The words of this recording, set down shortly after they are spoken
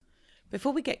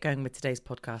Before we get going with today's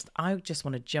podcast, I just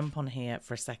want to jump on here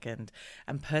for a second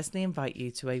and personally invite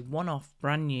you to a one-off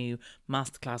brand new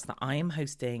masterclass that I am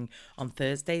hosting on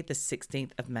Thursday, the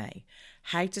 16th of May.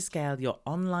 How to scale your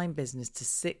online business to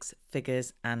 6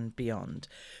 figures and beyond.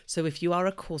 So if you are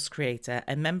a course creator,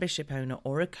 a membership owner,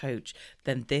 or a coach,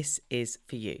 then this is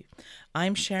for you.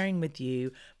 I'm sharing with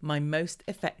you my most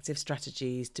effective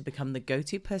strategies to become the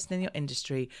go-to person in your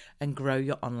industry and grow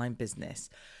your online business.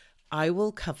 I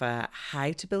will cover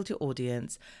how to build your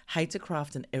audience, how to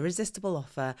craft an irresistible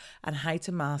offer, and how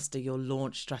to master your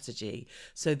launch strategy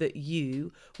so that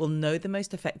you will know the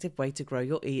most effective way to grow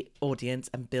your audience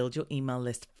and build your email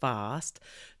list fast,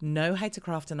 know how to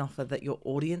craft an offer that your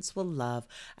audience will love,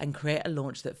 and create a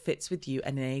launch that fits with you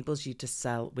and enables you to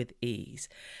sell with ease.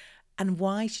 And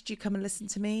why should you come and listen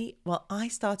to me? Well, I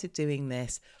started doing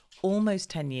this almost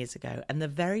 10 years ago. And the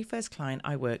very first client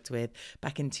I worked with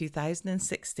back in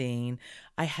 2016,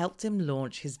 I helped him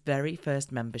launch his very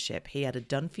first membership. He had a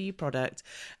done-for-you product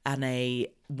and a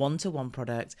one-to-one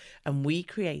product, and we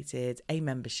created a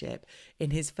membership.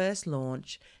 In his first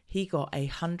launch, he got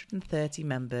 130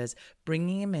 members,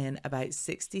 bringing him in about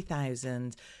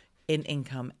 60,000 in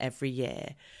income every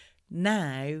year.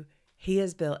 Now, he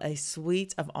has built a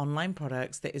suite of online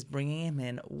products that is bringing him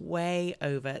in way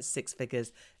over 6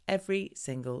 figures every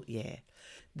single year.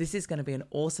 This is going to be an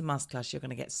awesome masterclass. You're going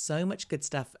to get so much good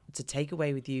stuff to take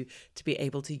away with you to be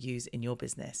able to use in your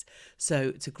business.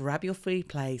 So to grab your free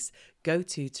place, go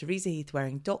to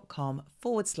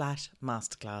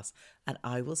teresaheathwareing.com/masterclass, and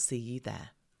I will see you there.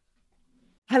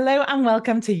 Hello and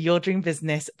welcome to Your Dream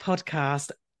Business podcast.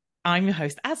 I'm your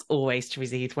host, as always,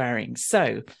 Teresa Heathwareing.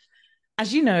 So,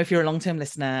 as you know, if you're a long-term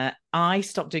listener, I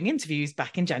stopped doing interviews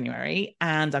back in January,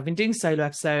 and I've been doing solo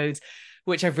episodes,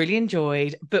 which I've really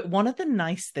enjoyed. But one of the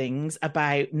nice things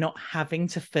about not having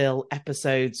to fill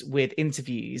episodes with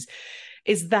interviews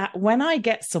is that when I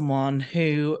get someone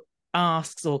who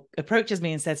asks or approaches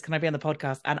me and says, can I be on the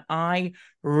podcast? And I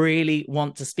really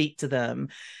want to speak to them,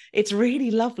 it's really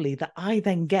lovely that I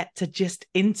then get to just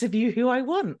interview who I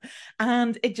want.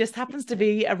 And it just happens to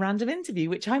be a random interview,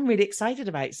 which I'm really excited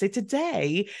about. So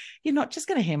today, you're not just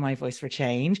going to hear my voice for a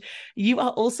change. You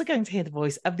are also going to hear the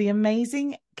voice of the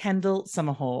amazing Kendall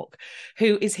SummerHawk,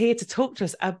 who is here to talk to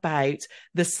us about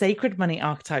the sacred money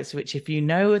archetypes, which if you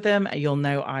know them, you'll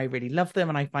know I really love them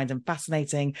and I find them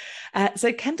fascinating.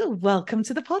 So Kendall, welcome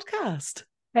to the podcast.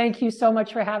 Thank you so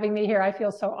much for having me here. I feel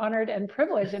so honored and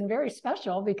privileged and very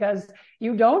special because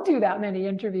you don't do that many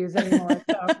interviews anymore.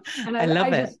 So, and I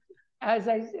love it. As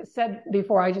I said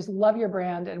before, I just love your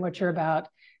brand and what you're about,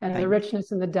 and the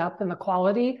richness and the depth and the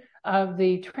quality of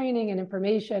the training and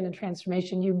information and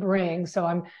transformation you bring. So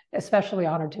I'm especially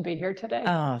honored to be here today.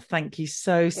 Oh, thank you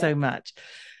so much.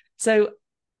 So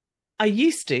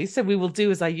we will do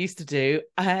as I used to do.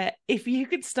 If you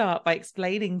could start by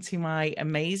explaining to my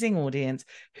amazing audience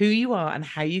who you are and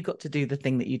how you got to do the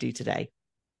thing that you do today.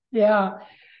 Yeah,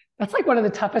 that's like one of the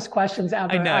toughest questions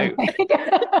ever. I know.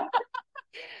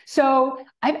 So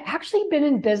I've actually been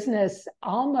in business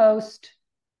almost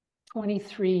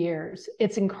 23 years.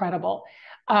 It's incredible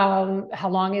how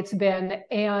long it's been.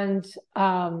 And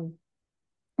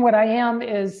what I am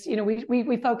is,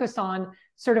 we focus on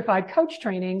certified coach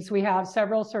trainings. We have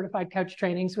several certified coach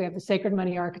trainings. We have the Sacred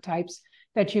Money Archetypes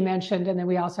that you mentioned, and then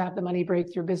we also have the Money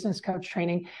Breakthrough Business Coach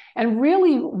training. And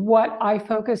really what I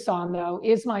focus on, though,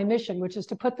 is my mission, which is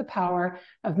to put the power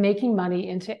of making money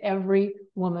into every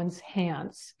woman's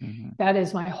hands. Mm-hmm. That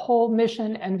is my whole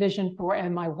mission and vision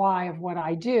and my why of what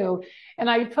I do. And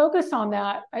I focus on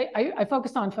that. I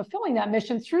focus on fulfilling that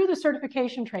mission through the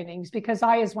certification trainings, because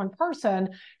I, as one person,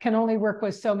 can only work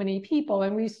with so many people.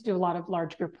 And we used to do a lot of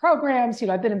large group programs.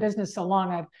 I've been in business so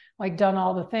long, I've done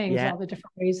all the things, all the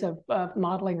different ways of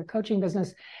modeling a coaching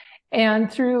business.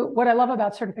 And through what I love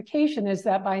about certification is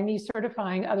that by me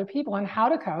certifying other people on how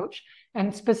to coach,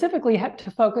 and specifically to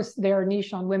focus their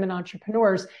niche on women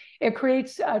entrepreneurs, it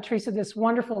creates, Teresa, this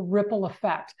wonderful ripple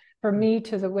effect from me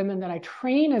to the women that I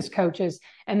train as coaches,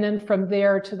 and then from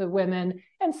there to the women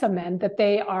and some men that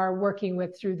they are working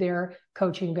with through their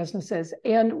coaching businesses.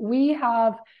 And we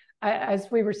have, as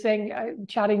we were saying,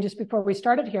 chatting just before we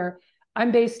started here,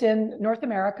 I'm based in North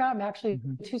America. I'm actually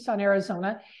in Tucson,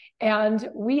 Arizona, and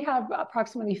we have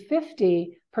approximately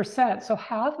 50%. So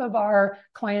half of our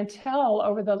clientele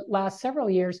over the last several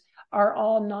years are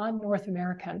all non-North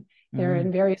American. They're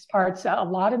in various parts, a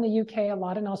lot in the UK, a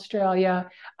lot in Australia,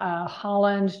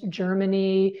 Holland,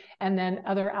 Germany, and then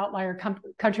other outlier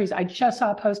countries. I just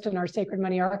saw a post in our Sacred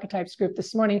Money Archetypes group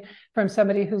this morning from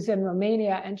somebody who's in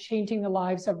Romania and changing the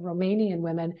lives of Romanian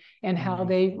women and how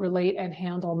they relate and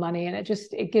handle money. And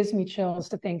it gives me chills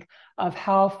to think of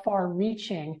how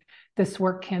far-reaching this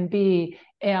work can be,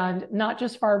 and not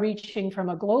just far-reaching from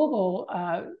a global,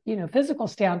 physical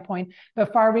standpoint,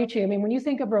 but far-reaching. I mean, when you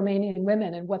think of Romanian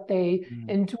women and what they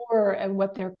endure and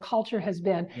what their culture has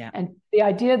been, and the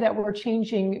idea that we're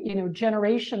changing,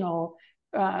 generational,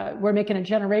 we're making a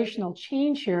generational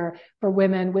change here for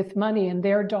women with money and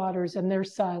their daughters and their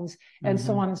sons, and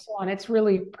so on and so on. It's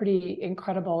really pretty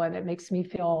incredible, and it makes me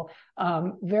feel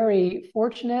very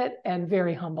fortunate and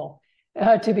very humble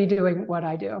to be doing what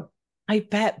I do. I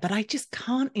bet, but I just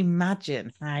can't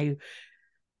imagine how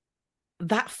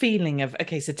that feeling of,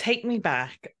 okay, so take me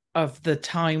back of the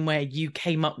time where you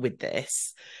came up with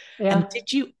this. Yeah. And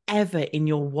did you ever in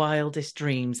your wildest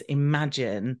dreams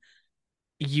imagine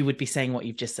you would be saying what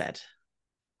you've just said?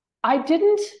 I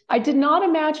did not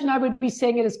imagine I would be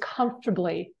saying it as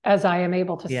comfortably as I am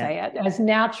able to say it, as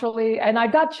naturally. And I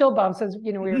got chill bumps as,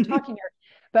 we were talking here,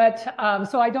 but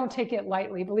so I don't take it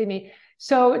lightly, believe me.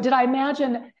 So did I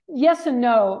imagine? Yes and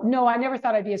no. No, I never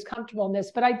thought I'd be as comfortable in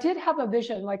this, but I did have a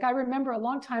vision. Like, I remember a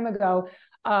long time ago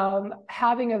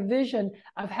having a vision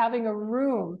of having a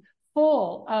room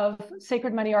full of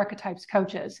Sacred Money Archetypes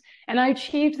coaches. And I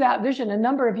achieved that vision a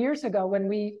number of years ago when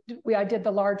I did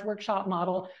the large workshop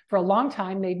model for a long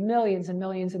time, made millions and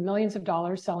millions and millions of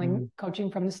dollars selling coaching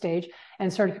from the stage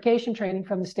and certification training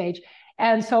from the stage.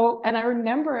 And I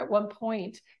remember at one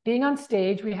point being on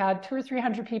stage, we had 200 or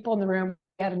 300 people in the room.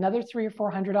 We had another 300 or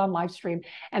 400 on live stream.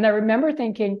 And I remember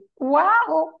thinking,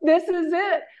 wow, this is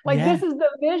it. This is the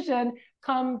vision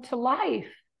come to life.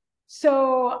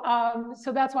 So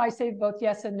that's why I say both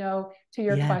yes and no to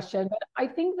your question. But I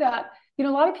think that, a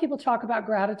lot of people talk about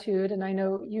gratitude, and I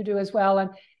know you do as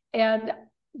well. And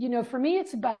for me,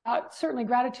 it's about certainly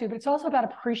gratitude, but it's also about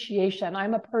appreciation.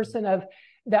 I'm a person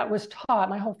that was taught,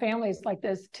 my whole family is like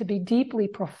this, to be deeply,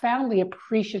 profoundly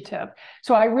appreciative.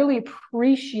 So I really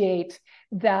appreciate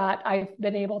that I've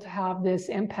been able to have this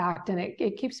impact, and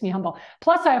it keeps me humble.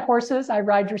 Plus, I have horses. I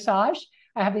ride dressage.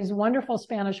 I have these wonderful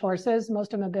Spanish horses.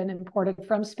 Most of them have been imported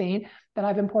from Spain, but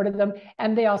I've imported them,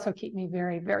 and they also keep me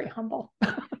very, very humble.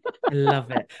 I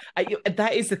love it.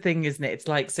 That is the thing, isn't it? It's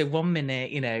like, so 1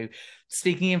 minute,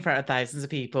 speaking in front of thousands of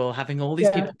people, having all these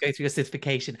people go through your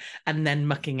certification, and then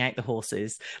mucking out the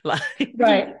horses. Like,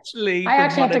 right. I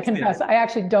actually have to confess, I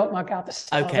actually don't muck out the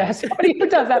stalls. Okay. As somebody who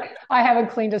does that. I haven't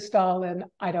cleaned a stall in,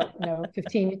 I don't know,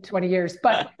 15, 20 years,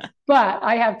 but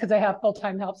I have, because I have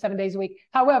full-time help 7 days a week.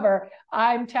 However,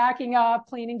 I'm tacking up,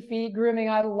 cleaning feet, grooming.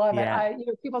 I love it.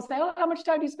 People say, oh, how much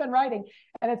time do you spend riding?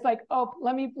 And it's like, oh,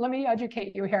 let me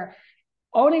educate you here.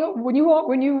 When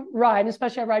you ride,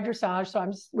 especially I ride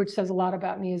dressage, which says a lot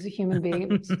about me as a human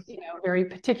being, very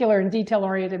particular and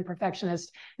detail-oriented and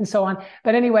perfectionist and so on.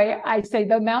 But anyway, I say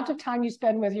the amount of time you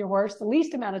spend with your horse, the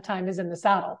least amount of time is in the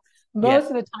saddle.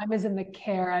 Most of the time is in the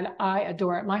care, and I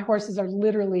adore it. My horses are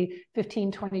literally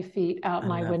 15, 20 feet out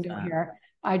my window here.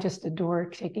 I just adore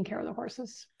taking care of the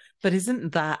horses. But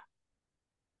isn't that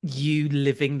you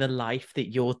living the life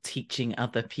that you're teaching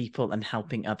other people and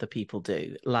helping other people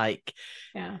do? Like,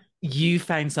 you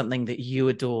found something that you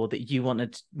adore, that you want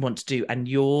to do, and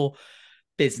your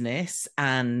business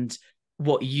and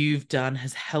what you've done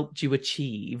has helped you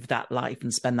achieve that life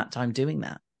and spend that time doing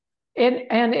that.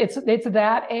 And it's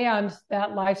that, and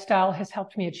that lifestyle has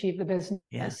helped me achieve the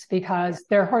business because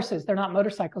they're horses. They're not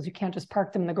motorcycles. You can't just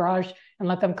park them in the garage and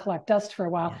let them collect dust for a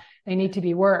while. They need to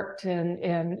be worked.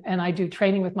 And I do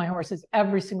training with my horses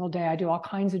every single day. I do all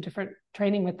kinds of different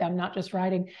training with them, not just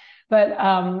riding. But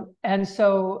and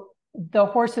so the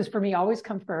horses for me always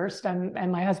come first.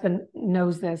 And my husband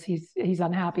knows this. He's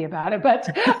unhappy about it, but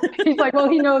he's like, well,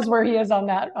 he knows where he is on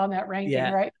that ranking,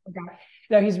 right?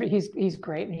 No, he's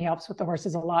great, and he helps with the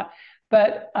horses a lot.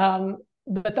 But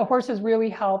the horses really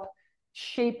help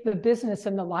shape the business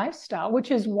and the lifestyle,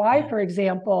 which is why, for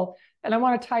example, and I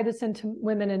want to tie this into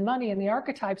women and money and the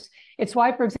archetypes. It's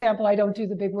why, for example, I don't do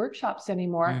the big workshops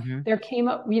anymore. There came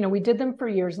up, we did them for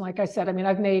years. And like I said, I mean,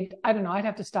 I've made, I don't know, I'd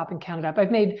have to stop and count it up.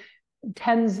 I've made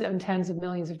tens and tens of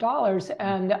millions of dollars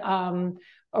and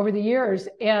over the years.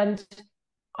 And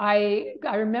I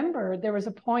remember there was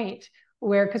a point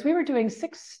where, because we were doing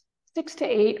six to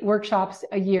eight workshops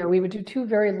a year. We would do 2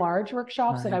 very large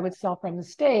workshops that I would sell from the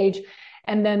stage.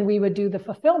 And then we would do the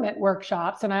fulfillment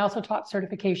workshops. And I also taught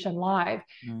certification live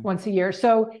once a year.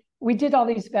 So we did all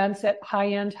these events at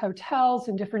high-end hotels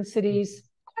in different cities,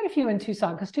 quite a few in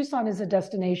Tucson, because Tucson is a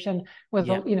destination with,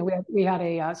 we had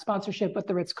a sponsorship with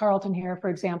the Ritz-Carlton here, for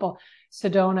example,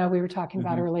 Sedona, we were talking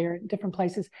about earlier, different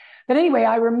places. But anyway,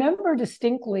 I remember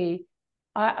distinctly,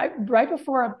 right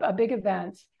before a big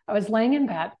event, I was laying in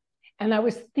bed and I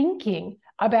was thinking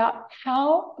about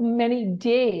how many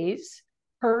days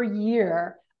per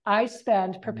year I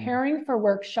spend preparing for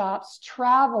workshops,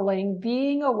 traveling,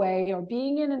 being away, or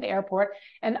being in an airport.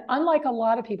 And unlike a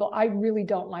lot of people, I really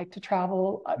don't like to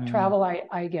travel.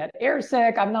 I get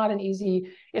airsick.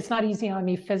 It's not easy on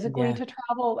me physically to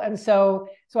travel. And so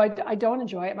I don't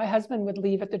enjoy it. My husband would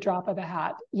leave at the drop of the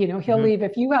hat. He'll leave.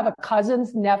 If you have a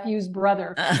cousin's nephew's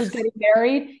brother who's getting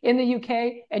married in the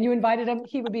UK and you invited him,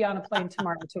 he would be on a plane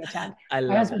tomorrow to attend.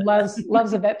 My husband loves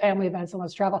family events and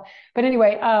loves travel. But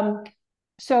anyway,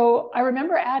 so I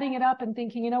remember adding it up and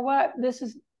thinking, you know what,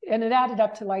 and it added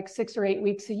up to like 6 or 8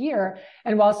 weeks a year.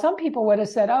 And while some people would have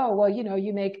said, oh, well,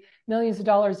 you make millions of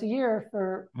dollars a year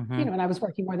for, and I was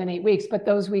working more than 8 weeks, but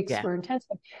those weeks were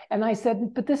intensive. And I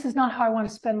said, but this is not how I want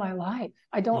to spend my life.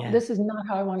 This is not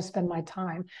how I want to spend my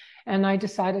time. And I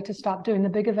decided to stop doing the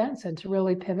big events and to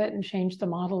really pivot and change the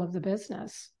model of the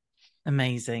business.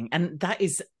 Amazing. And that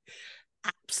is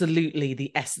absolutely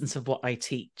the essence of what I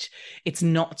teach. It's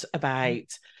not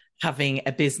about having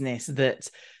a business that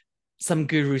some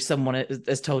guru, someone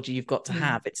has told you you've got to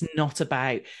have. It's not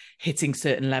about hitting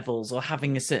certain levels or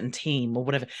having a certain team or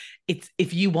whatever. It's,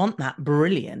 if you want that,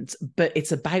 brilliant, but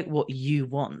it's about what you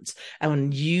want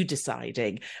and you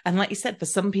deciding. And like you said, for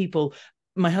some people,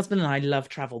 my husband and I love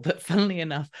travel, but funnily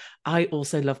enough, I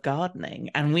also love gardening,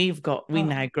 and we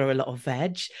now grow a lot of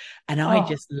veg, and I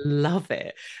just love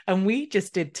it. And we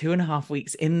just did 2.5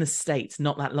 weeks in the States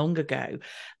not that long ago.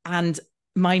 And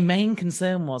my main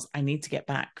concern was I need to get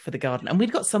back for the garden, and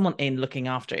we'd got someone in looking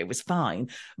after it. It was fine,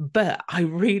 but I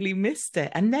really missed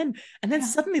it. And then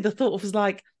suddenly the thought was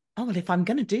like, oh, well, if I'm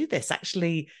going to do this,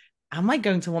 actually, am I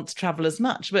going to want to travel as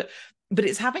much? But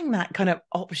it's having that kind of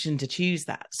option to choose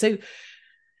that. So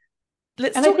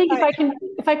let's talk about,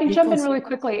 if I can jump in really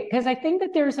quickly, because I think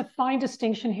that there's a fine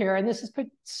distinction here, and this is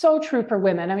so true for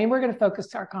women. I mean, we're going to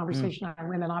focus our conversation on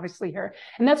women, obviously, here.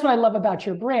 And that's what I love about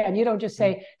your brand. You don't just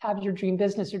say, have your dream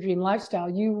business or dream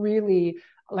lifestyle. You really,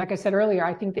 like I said earlier,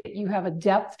 I think that you have a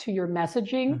depth to your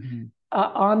messaging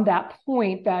on that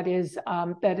point that is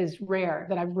rare,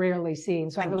 that I've rarely seen.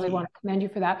 So I really want to commend you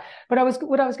for that. But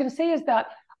what I was going to say is that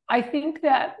I think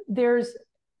that there's,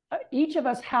 each of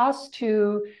us has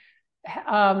to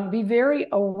be very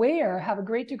aware, have a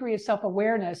great degree of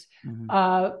self-awareness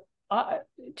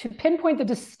to pinpoint the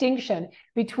distinction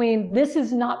between this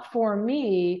is not for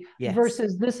me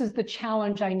versus this is the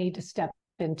challenge I need to step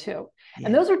into.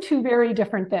 And those are two very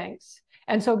different things.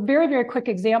 And so very, very quick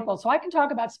example. So I can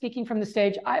talk about speaking from the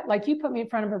stage. Like you put me in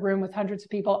front of a room with hundreds of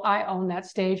people. I own that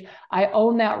stage. I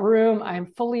own that room. I am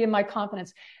fully in my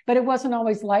confidence. But it wasn't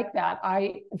always like that.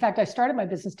 In fact, I started my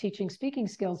business teaching speaking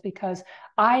skills because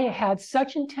I had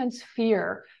such intense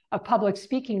fear of public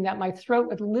speaking that my throat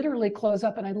would literally close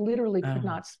up and I literally could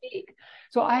not speak.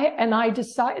 So I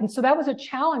decided, and so that was a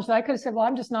challenge that I could have said, well,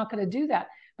 I'm just not going to do that.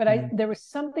 But there was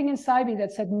something inside me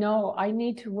that said, no, I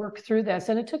need to work through this.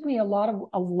 And it took me a lot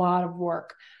of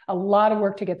work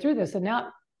to get through this. And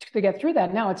now to get through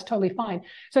that, now it's totally fine.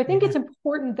 So I think it's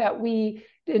important that we,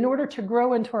 in order to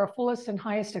grow into our fullest and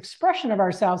highest expression of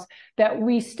ourselves, that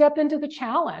we step into the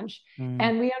challenge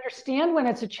and we understand when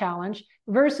it's a challenge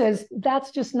versus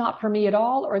that's just not for me at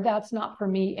all, or that's not for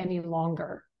me any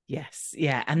longer. Yes.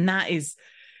 Yeah. And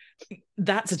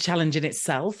that's a challenge in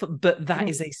itself, but that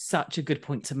is such a good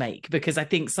point to make, because I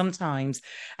think sometimes,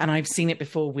 and I've seen it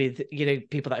before with,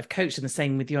 people that I've coached, and the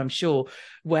same with you, I'm sure,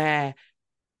 where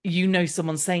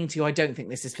someone's saying to you, I don't think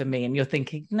this is for me. And you're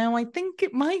thinking, no, I think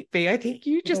it might be. I think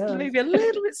you just maybe a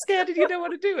little bit scared and you don't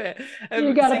want to do it.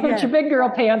 You got to put your big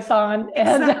girl pants on.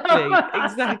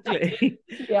 Exactly.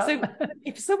 So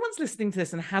if someone's listening to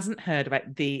this and hasn't heard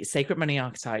about the Sacred Money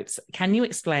Archetypes, can you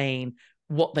explain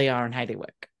what they are and how they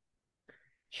work?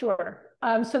 Sure.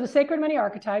 So the Sacred Money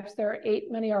Archetypes, there are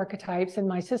 8 money archetypes in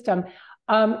my system.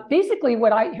 Basically,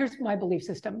 here's my belief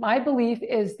system. My belief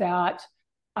is that,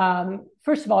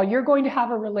 first of all, you're going to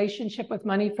have a relationship with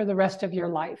money for the rest of your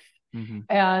life.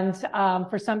 And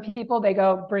for some people, they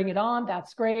go, bring it on.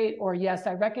 That's great. Or yes,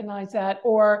 I recognize that.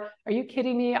 Or are you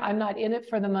kidding me? I'm not in it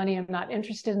for the money. I'm not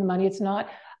interested in the money. It's not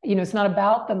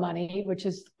about the money, which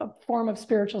is a form of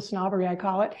spiritual snobbery, I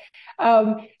call it.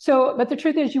 But the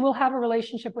truth is, you will have a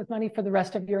relationship with money for the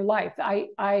rest of your life.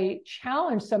 I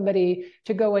challenge somebody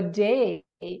to go a day,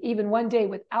 even one day,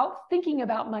 without thinking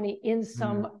about money in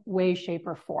some way, shape,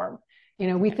 or form.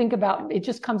 We think about it,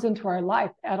 just comes into our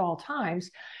life at all times.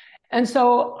 And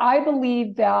so I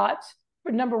believe that,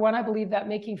 number one, I believe that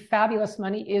making fabulous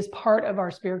money is part of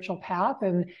our spiritual path.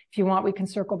 And if you want, we can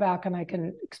circle back and I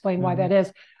can explain why that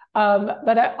is.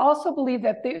 But I also believe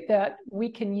that that we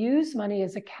can use money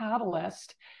as a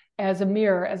catalyst, as a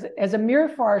mirror, as a mirror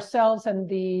for ourselves and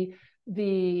the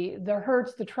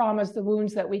hurts, the traumas, the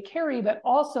wounds that we carry, but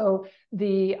also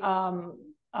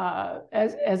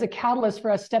as a catalyst for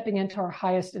us stepping into our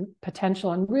highest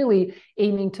potential and really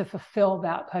aiming to fulfill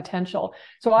that potential.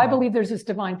 So I believe there's this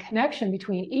divine connection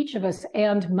between each of us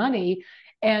and money,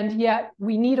 and yet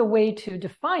we need a way to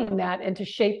define that and to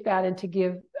shape that and to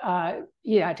give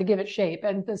it shape.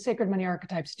 And the Sacred Money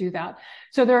Archetypes do that.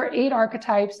 So there are 8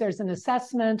 archetypes. There's an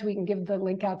assessment. We can give the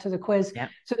link out to the quiz. Yeah.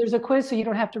 So there's a quiz, so you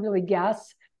don't have to really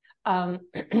guess,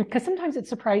 because sometimes it's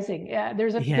surprising.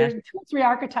 There's 2 or 3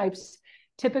 archetypes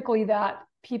typically that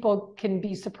people can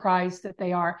be surprised that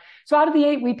they are. So out of the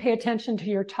 8, we pay attention to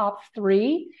your top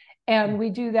 3. And we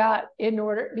do that in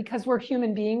order, because we're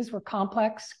human beings, we're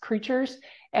complex creatures.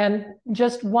 And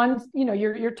just one,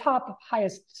 your top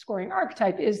highest scoring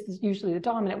archetype is usually the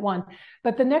dominant one.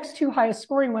 But the next 2 highest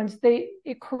scoring ones,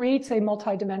 it creates a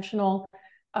multidimensional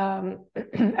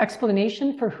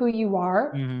explanation for who you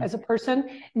are as a person,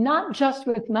 not just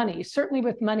with money, certainly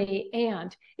with money,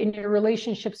 and in your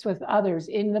relationships with others,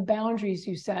 in the boundaries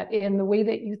you set, in the way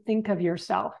that you think of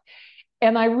yourself.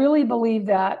 And I really believe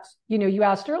that, you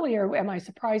asked earlier, am I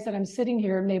surprised that I'm sitting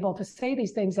here and able to say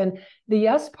these things? And the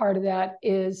yes part of that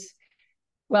is,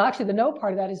 well, actually the no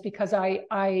part of that is because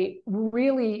I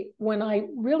really, when I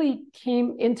really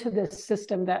came into this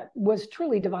system that was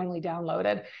truly divinely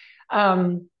downloaded,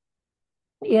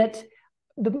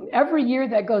 every year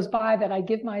that goes by that I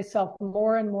give myself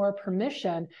more and more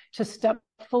permission to step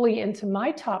fully into my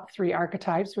top 3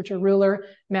 archetypes, which are ruler,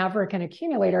 maverick, and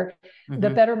accumulator, the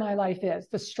better my life is,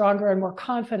 the stronger and more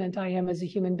confident I am as a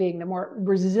human being, the more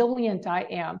resilient I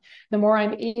am, the more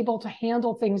I'm able to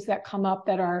handle things that come up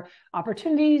that are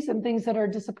opportunities and things that are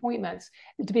disappointments,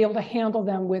 to be able to handle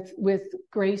them with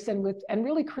grace and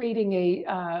really creating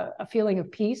a feeling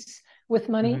of peace with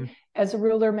money. As a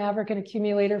ruler, maverick, and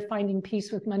accumulator, finding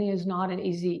peace with money is not an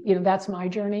easy, that's my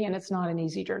journey, and it's not an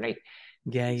easy journey.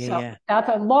 So that's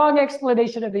a long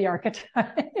explanation of the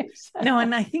archetypes. No,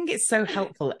 and I think it's so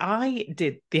helpful. I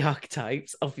did the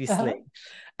archetypes, obviously,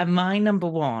 and my number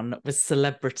 1 was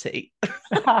celebrity.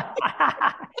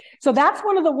 So that's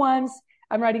one of the ones,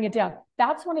 I'm writing it down,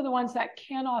 that's one of the ones that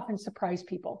can often surprise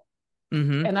people.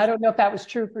 And I don't know if that was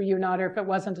true for you or not, or if it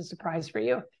wasn't a surprise for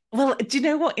you. Well, do you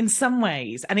know what? In some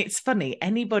ways, and it's funny,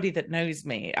 anybody that knows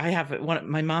me, I have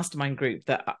my mastermind group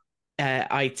that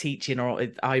I teach in, or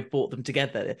I brought them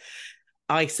together.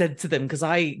 I said to them, because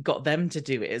I got them to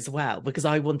do it as well, because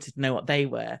I wanted to know what they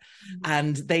were.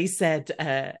 And they said,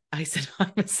 I said,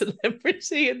 I'm a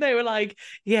celebrity. And they were like,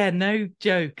 yeah, no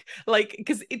joke. Like,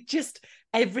 because it just,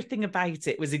 everything about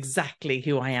it was exactly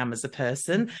who I am as a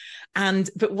person.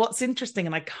 But what's interesting,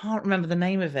 and I can't remember the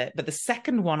name of it, but the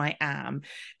second one I am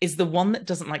is the one that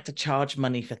doesn't like to charge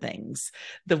money for things.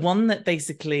 The one that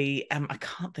basically, I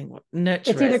can't think what, nurturer.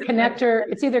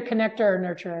 It's either connector or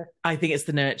nurturer. I think it's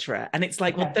the nurturer. And it's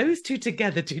like, well, those two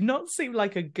together do not seem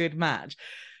like a good match.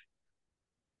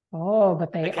 Oh,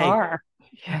 but they are.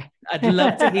 Yeah. I'd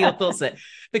love to hear your thoughts on it,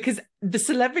 because the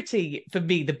celebrity, for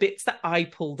me, the bits that I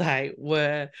pulled out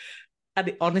were,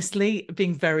 and honestly,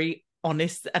 being very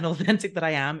honest and authentic that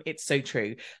I am, it's so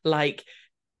true. Like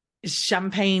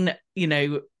champagne,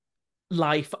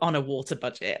 life on a water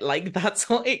budget, like that's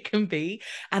what it can be.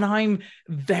 And I'm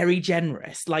very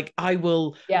generous. Like I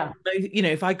will,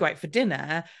 if I go out for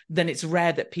dinner, then it's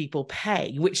rare that people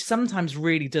pay, which sometimes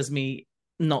really does me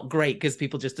not great, because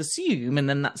people just assume, and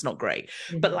then that's not great.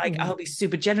 But like, I'll be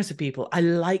super generous with people. I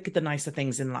like the nicer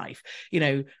things in life.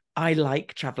 I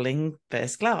like traveling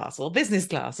first class or business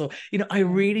class, or, I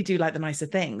really do like the nicer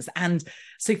things. And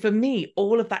so for me,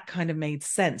 all of that kind of made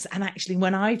sense. And actually,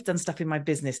 when I've done stuff in my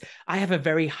business, I have a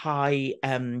very high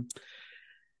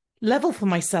level for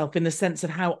myself in the sense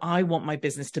of how I want my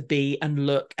business to be and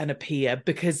look and appear,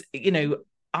 because,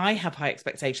 I have high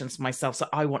expectations for myself, so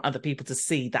I want other people to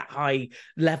see that high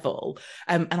level.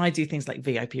 And I do things like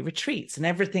VIP retreats, and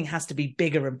everything has to be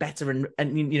bigger and better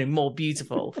and more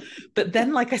beautiful. But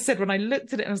then, like I said, when I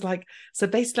looked at it, I was like, so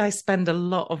basically I spend a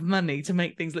lot of money to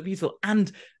make things look beautiful. And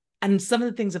some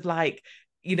of the things of like,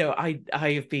 I've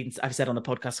said on the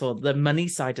podcast before, the money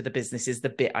side of the business is the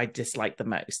bit I dislike the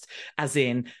most, as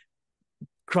in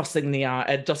dotting the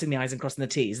I's and crossing the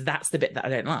T's. That's the bit that I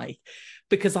don't like.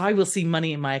 because I will see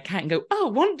money in my account and go, oh,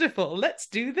 wonderful, let's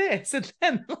do this. And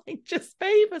then like just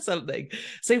pay for something.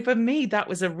 So for me, that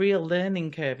was a real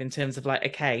learning curve in terms of like,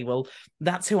 okay, well,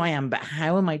 that's who I am, but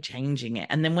how am I changing it?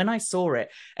 And then when I saw it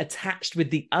attached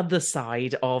with the other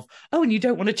side of, oh, and you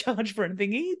don't want to charge for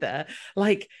anything either,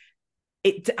 like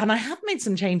and I have made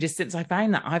some changes since I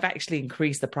found that. I've actually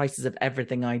increased the prices of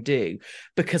everything I do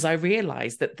because I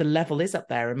realized that the level is up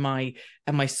there and my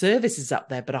service is up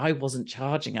there, but I wasn't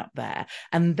charging up there.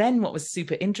 And then what was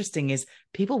super interesting is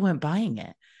people weren't buying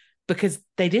it because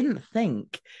they didn't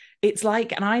think. It's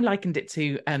like, and I likened it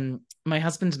to my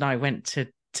husband and I went to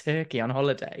Turkey on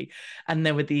holiday, and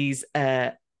there were these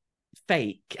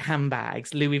fake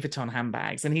handbags, Louis Vuitton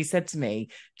handbags. And he said to me,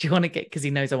 do you want to get, because he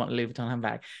knows I want a Louis Vuitton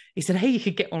handbag. He said, hey, you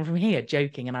could get one from here,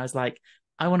 joking. And I was like,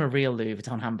 I want a real Louis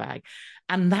Vuitton handbag.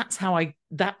 And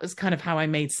that was kind of how I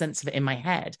made sense of it in my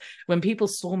head. When people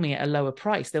saw me at a lower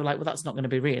price, they were like, well, that's not going to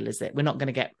be real, is it? We're not going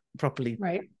to get properly,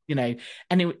 right.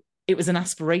 And it was an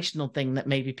aspirational thing that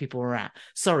maybe people were at.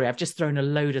 Sorry, I've just thrown a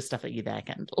load of stuff at you there,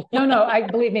 Kendall. No, I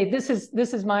believe me. This is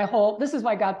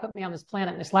why God put me on this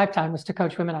planet in this lifetime, was to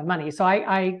coach women on money. So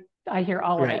I hear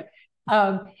all of it.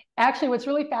 Actually, what's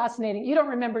really fascinating, you don't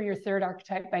remember your third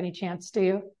archetype by any chance, do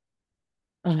you?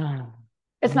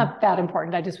 It's not that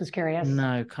important. I just was curious.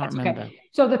 No, can't remember. Okay.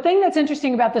 So the thing that's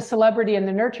interesting about the celebrity and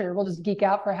the nurture, we'll just geek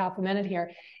out for half a minute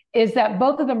here, is that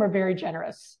both of them are very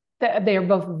generous. They are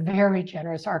both very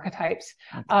generous archetypes.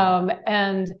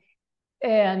 Okay.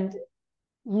 And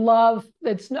love,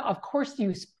 of course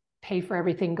you pay for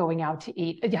everything going out to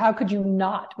eat. How could you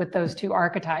not with those two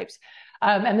archetypes?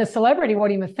 And the celebrity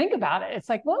won't even think about it. It's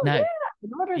like, well, no.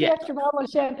 Order the extra bottle of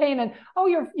champagne, and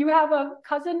you have a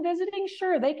cousin visiting,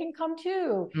 sure, they can come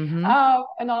too. And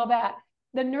all that.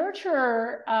 The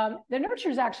nurture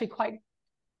is actually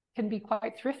can be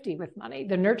quite thrifty with money.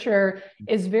 The nurture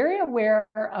is very aware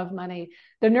of money.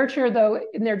 The nurture, though,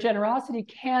 in their generosity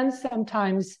can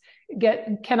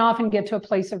often get to a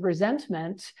place of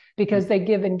resentment because they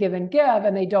give and give and give,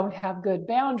 and they don't have good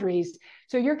boundaries.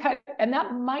 So and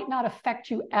that might not affect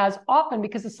you as often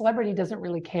because the celebrity doesn't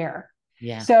really care.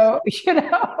 Yeah. So,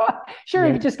 sure,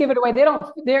 you just give it away.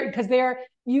 Because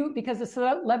the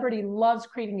celebrity loves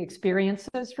creating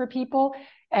experiences for people.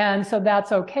 And so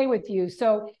that's okay with you.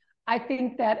 So I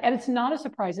think that, and it's not a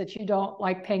surprise that you don't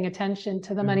like paying attention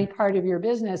to the money part of your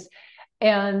business.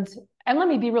 And let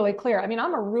me be really clear. I mean,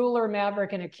 I'm a ruler,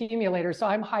 maverick, and accumulator, so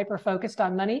I'm hyper focused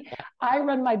on money. I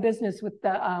run my business with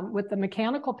the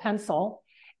mechanical pencil,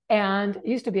 and it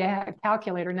used to be a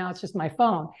calculator. Now it's just my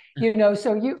phone.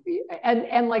 So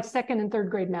and like second and third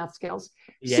grade math skills.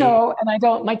 Yeah. So,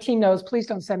 and my team knows. Please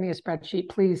don't send me a spreadsheet.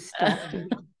 Please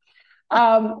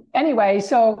don't. Anyway,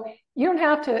 so you don't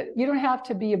have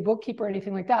to be a bookkeeper or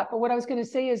anything like that. But what I was going to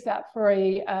say is that for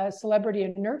a celebrity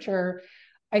and nurture,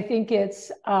 I think it's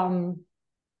having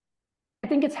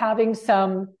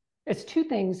it's two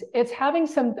things. It's having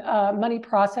some money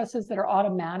processes that are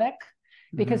automatic,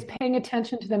 because paying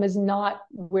attention to them is not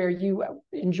where you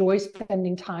enjoy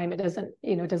spending time. It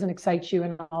doesn't excite you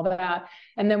and all that.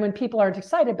 And then when people aren't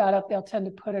excited about it, they'll tend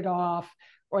to put it off,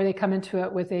 or they come into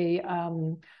it with a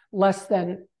less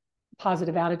than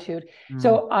positive attitude.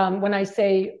 So when I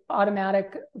say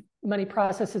automatic, money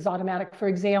process is automatic. For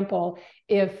example,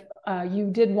 if you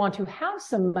did want to have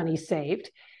some money saved,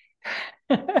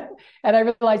 and I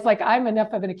realized, like, I'm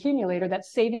enough of an accumulator that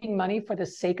saving money for the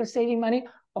sake of saving money,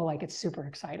 like, it's super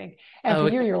exciting. And for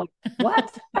you, you're like,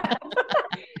 what?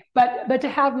 But to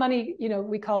have money,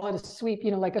 we call it a sweep,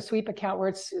 like a sweep account where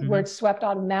it's swept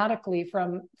automatically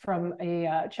from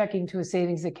a checking to a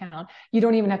savings account. You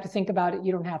don't even have to think about it.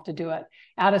 You don't have to do it.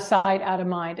 Out of sight, out of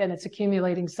mind, and it's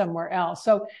accumulating somewhere else.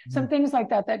 So some things like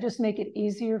that just make it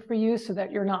easier for you so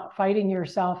that you're not fighting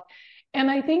yourself. And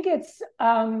I think it's,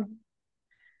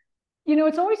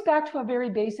 it's always back to a very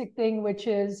basic thing, which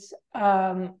is,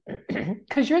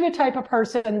 because you're the type of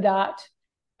person that,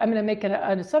 I'm going to make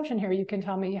an assumption here, you can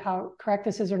tell me how correct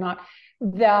this is or not,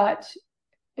 that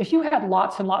if you had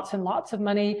lots and lots and lots of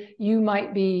money, you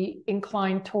might be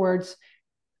inclined towards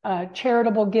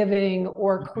charitable giving,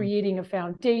 or creating a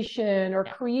foundation, or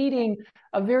creating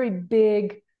a very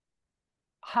big,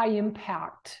 high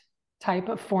impact type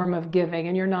of form of giving.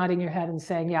 And you're nodding your head and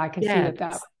saying, yeah, I can see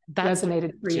that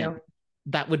resonated for you.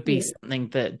 That would be something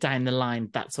that down the line,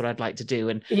 that's what I'd like to do.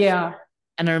 And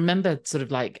and I remember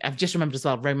I've just remembered as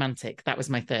well, romantic. That was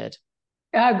my third.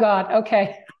 Oh God.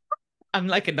 Okay. I'm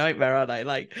like a nightmare, aren't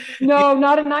I? No,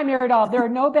 not a nightmare at all. There are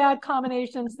no bad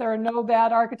combinations. There are no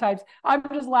bad archetypes. I'm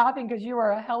just laughing because you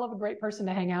are a hell of a great person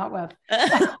to hang out with.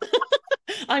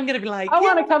 I'm going to be like, I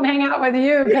want to come hang out with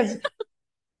you because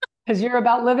Because you're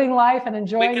about living life and We're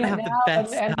enjoying gonna it have the now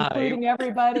best and time. including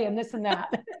everybody and this and that.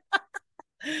 But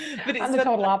I'm it's the funny,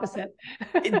 total like, opposite.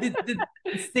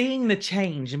 seeing the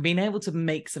change and being able to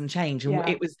make some change. And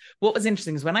Yeah. what was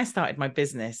interesting is when I started my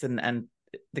business, and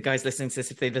the guys listening to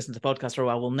this, if they've listened to the podcast for a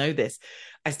while, will know this.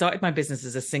 I started my business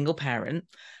as a single parent.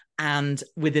 And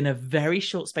within a very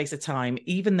short space of time,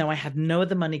 even though I had no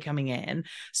other money coming in,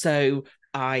 so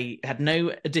I had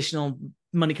no additional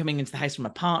money coming into the house from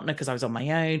a partner because I was on my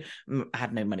own. I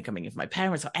had no money coming in from my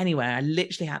parents or anywhere. I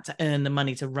literally had to earn the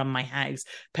money to run my house,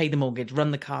 pay the mortgage,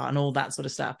 run the car, and all that sort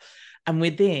of stuff.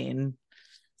 And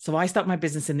so I started my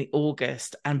business in the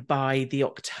August, and by the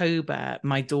October,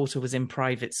 my daughter was in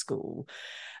private school.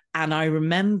 And I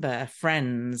remember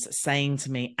friends saying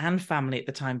to me and family at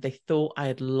the time, they thought I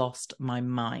had lost my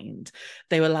mind.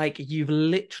 They were like, you've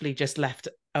literally just left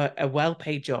a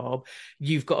well-paid job.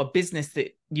 You've got a business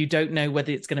that you don't know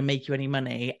whether it's going to make you any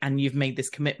money. And you've made this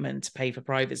commitment to pay for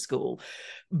private school.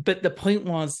 But the point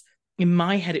was, in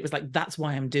my head, it was like, that's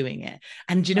why I'm doing it.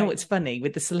 And you know what's funny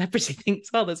with the celebrity thing as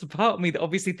well? There's a part of me that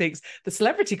obviously thinks the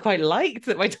celebrity quite liked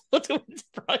that my daughter went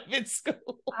to private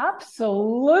school.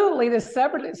 Absolutely. The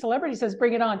celebrity says,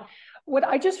 bring it on. What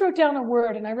I just wrote down a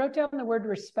word, and I wrote down the word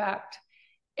respect.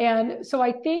 And so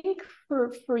I think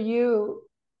for you,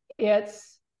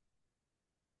 it's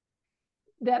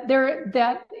that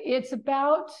it's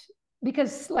about,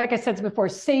 because like I said before,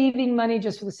 saving money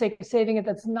just for the sake of saving it,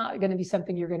 that's not going to be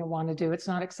something you're going to want to do. It's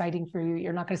not exciting for you.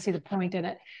 You're not going to see the point in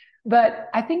it. But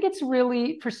I think it's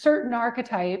really, for certain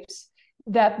archetypes,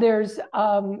 that there's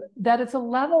that it's a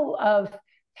level of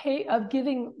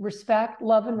giving respect,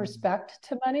 love and respect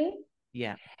to money.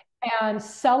 Yeah. And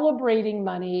celebrating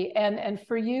money. And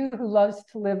for you who loves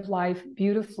to live life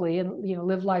beautifully and, you know,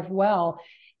 live life well,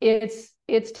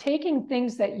 it's taking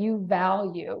things that you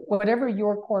value, whatever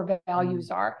your core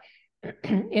values are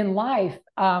in life,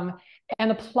 and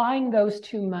applying those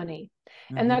to money.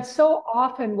 And that's so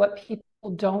often what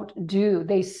people don't do.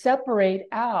 They separate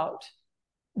out.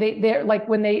 They're like,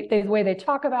 when the way they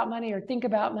talk about money or think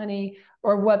about money,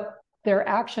 or what their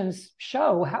actions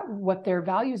show, what their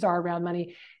values are around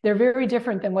money, they're very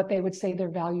different than what they would say their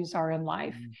values are in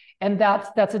life. And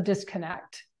that's a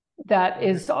disconnect. Then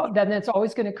it's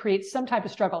always going to create some type of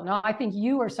struggle. Now, I think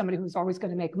you are somebody who's always going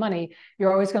to make money.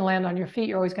 You're always going to land on your feet.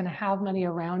 You're always going to have money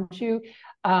around you.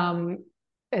 And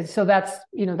so that's,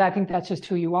 you know, I think that's just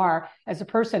who you are as a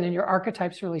person, and your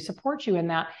archetypes really support you in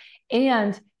that.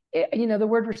 And you know, the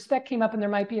word respect came up, and there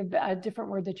might be a different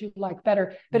word that you'd like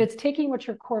better, but it's taking what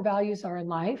your core values are in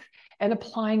life and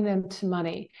applying them to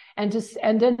money. And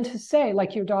then to say,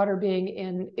 like your daughter being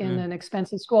in an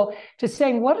expensive school, to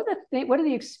saying, what are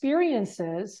the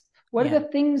experiences, what are the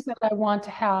things that I want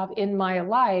to have in my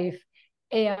life,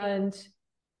 and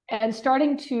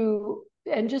starting to,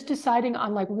 and just deciding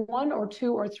on like 1 or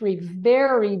 2 or 3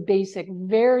 very basic,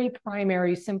 very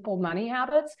primary, simple money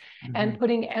habits, and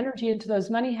putting energy into those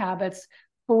money habits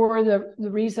for the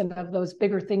reason of those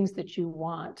bigger things that you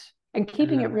want, and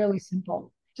keeping it really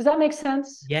simple. Does that make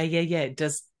sense? Yeah. It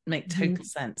does make total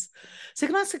sense. So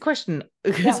can I ask a question?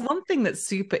 Because one thing that's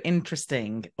super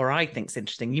interesting, or I think's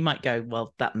interesting, you might go,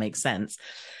 well, that makes sense,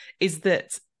 is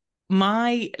that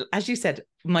as you said,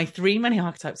 my 3 money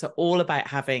archetypes are all about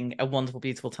having a wonderful,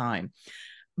 beautiful time.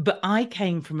 But I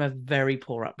came from a very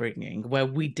poor upbringing where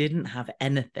we didn't have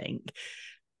anything.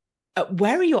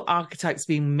 Where are your archetypes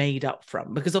being made up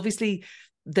from? Because obviously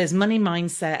there's money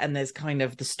mindset, and there's kind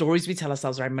of the stories we tell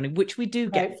ourselves around money, which we do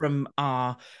get from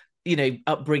our, you know,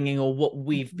 upbringing or what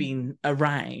we've been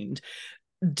around.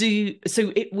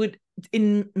 So it would,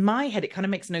 in my head, it kind of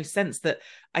makes no sense that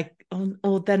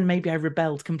or then maybe I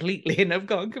rebelled completely and I've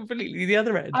gone completely the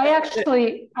other end.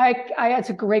 It's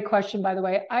a great question, by the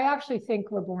way. I actually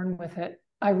think we're born with it.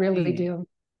 I really do.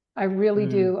 I really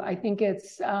do. I think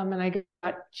it's, and I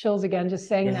got chills again just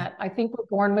saying that. I think we're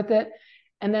born with it.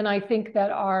 And then I think that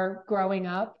our growing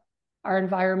up, our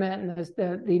environment, and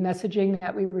the messaging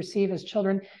that we receive as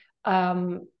children,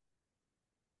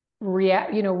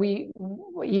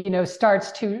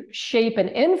 starts to shape and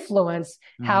influence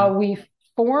how we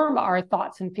form our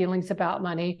thoughts and feelings about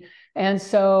money. And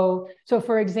so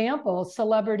for example, a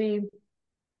celebrity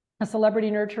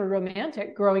nurtured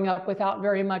romantic growing up without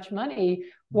very much money,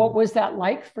 what was that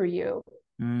like for you?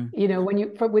 You know,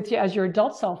 as your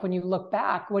adult self, when you look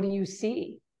back, what do you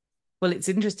see? Well, it's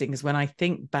interesting because when I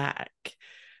think back,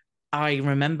 I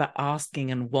remember asking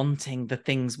and wanting the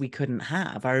things we couldn't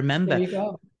have. I remember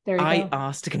I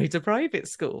asked to go to private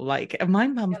school. Like, my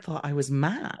mum thought I was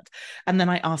mad. And then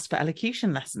I asked for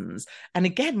elocution lessons. And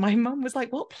again, my mum was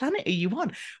like, what planet are you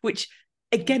on? Which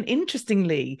again,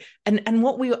 interestingly, and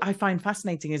what I find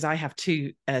fascinating is I have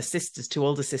two sisters, two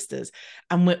older sisters,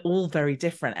 and we're all very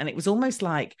different. And it was almost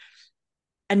like,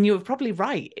 and you're probably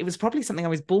right, it was probably something I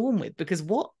was born with, because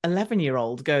what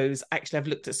 11-year-old goes, actually, I've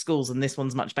looked at schools and this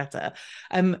one's much better.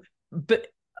 But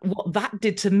what that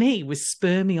did to me was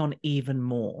spur me on even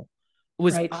more.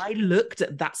 I looked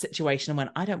at that situation and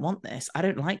went, I don't want this. I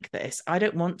don't like this. I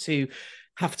don't want to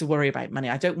have to worry about money.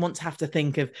 I don't want to have to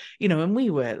think of, and we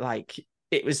were like,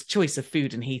 it was choice of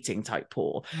food and heating type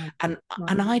poor. And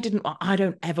I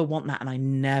don't ever want that. And I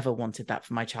never wanted that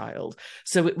for my child.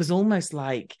 So it was almost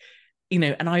like,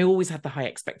 and I always had the high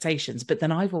expectations, but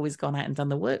then I've always gone out and done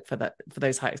the work for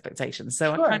those high expectations.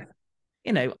 So I kind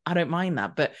of, I don't mind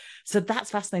that. But so that's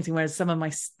fascinating. Whereas some of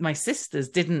my sisters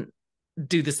didn't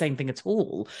do the same thing at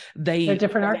all. They're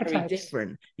different archetypes.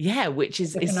 Different. Yeah, which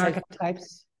is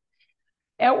archetypes.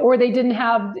 Or they didn't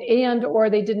have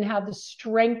the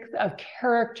strength of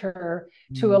character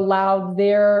to allow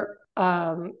their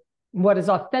what is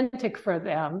authentic for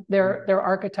them, their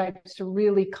archetypes to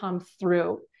really come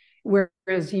through,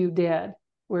 whereas you did.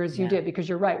 Because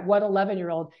you're right. What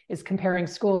 11-year-old is comparing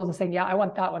schools and saying, yeah, I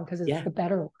want that one because it's the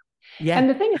better one. Yeah. And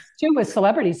the thing is too with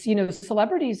celebrities,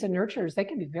 celebrities and nurturers, they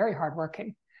can be very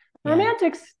hardworking. Yeah.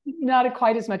 Romantics, not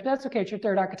quite as much, but that's okay. It's your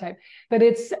third archetype. But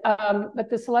but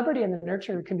the celebrity and the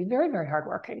nurturer can be very, very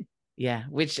hardworking. Yeah,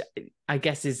 which I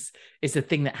guess is the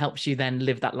thing that helps you then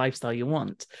live that lifestyle you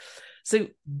want. So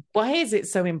why is it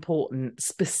so important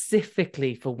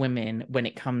specifically for women when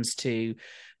it comes to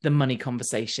the money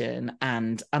conversation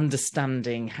and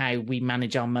understanding how we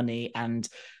manage our money and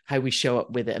how we show up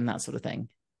with it and that sort of thing?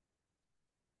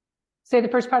 Say the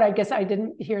first part. I guess I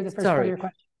didn't hear the first part of your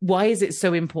question. Why is it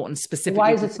so important specifically?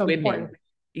 Why is it so important?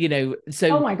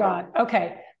 So. Oh my God.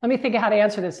 Okay. Let me think of how to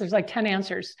answer this. There's like 10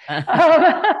 answers.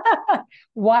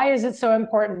 Why is it so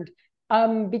important?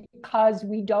 Because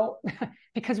we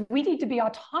need to be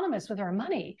autonomous with our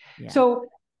money. Yeah. So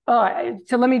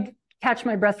let me catch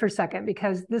my breath for a second,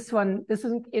 because this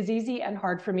is easy and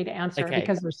hard for me to answer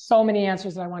because there's so many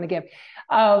answers that I want to give.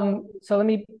 So let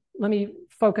me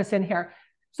focus in here.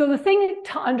 So the thing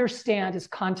to understand is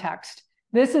context.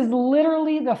 This is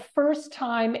literally the first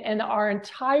time in our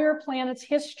entire planet's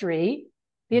history,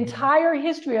 the entire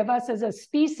history of us as a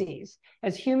species,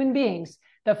 as human beings,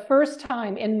 the first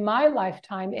time in my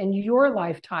lifetime, in your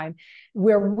lifetime,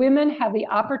 where women have the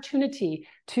opportunity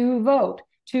to vote,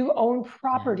 to own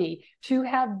property, to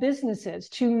have businesses,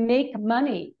 to make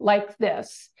money like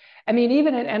this. I mean,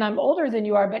 and I'm older than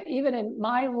you are, but even in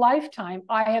my lifetime,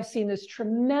 I have seen this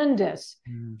tremendous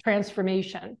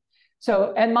transformation.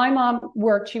 So, and my mom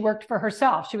she worked for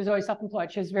herself. She was always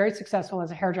self-employed. She was very successful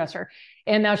as a hairdresser.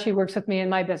 And now she works with me in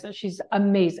my business. She's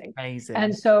amazing.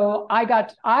 And so I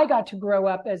got to grow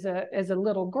up as a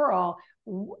little girl,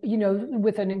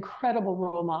 with an incredible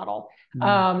role model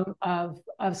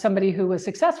of somebody who was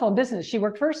successful in business. She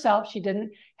worked for herself. She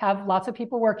didn't have lots of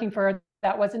people working for her.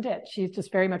 That wasn't it. She's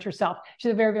just very much herself.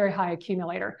 She's a very, very high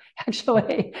accumulator.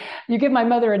 Actually, you give my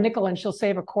mother a nickel and she'll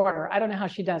save a quarter. I don't know how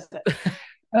she does it.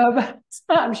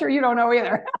 I'm sure you don't know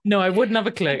either. No, I wouldn't have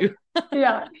a clue.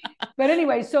 Yeah. But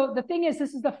anyway, so the thing is,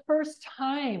 this is the first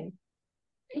time,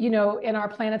 in our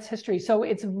planet's history. So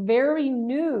it's very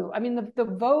new. I mean, the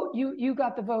vote, you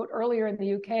got the vote earlier in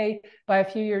the UK by a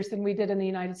few years than we did in the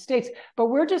United States, but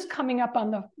we're just coming up on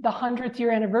the 100th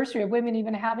year anniversary of women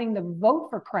even having the vote,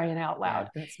 for crying out loud.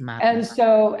 Yeah, that's mad.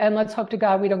 And let's hope to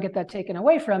God we don't get that taken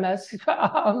away from us.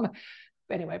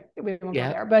 Anyway, we won't go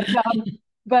there,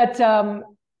 but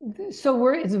so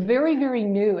it's very, very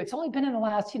new. It's only been in the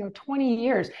last, 20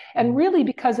 years. And really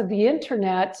because of the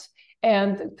internet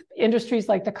and industries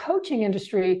like the coaching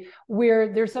industry,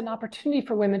 where there's an opportunity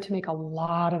for women to make a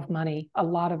lot of money.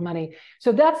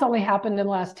 So that's only happened in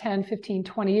the last 10, 15,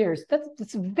 20 years.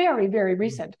 That's very, very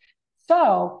recent.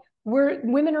 So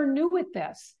women are new with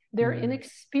this. They're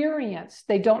inexperienced.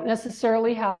 They don't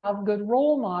necessarily have good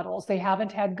role models. They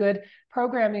haven't had good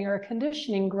programming or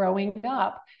conditioning growing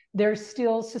up. There's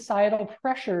still societal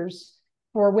pressures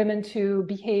for women to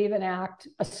behave and act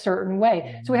a certain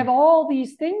way. So we have all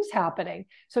these things happening.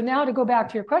 So now to go back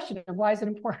to your question of why is it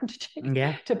important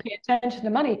to pay attention to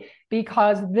money?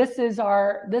 Because this is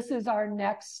our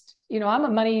next, I'm a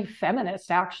money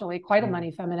feminist, actually, quite a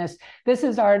money feminist. This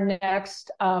is our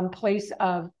next place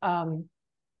of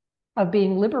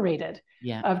being liberated,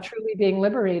 of truly being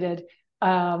liberated,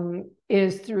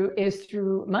 is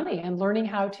through money and learning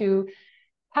how to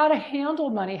handle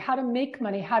money, how to make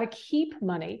money, how to keep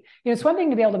money. It's one thing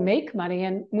to be able to make money,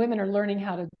 and women are learning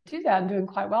how to do that and doing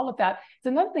quite well with that. It's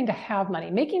another thing to have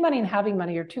money. Making money and having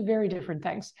money are two very different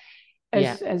things,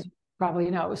 as you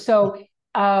probably know. So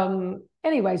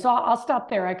Anyway, so I'll stop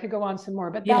there. I could go on some more,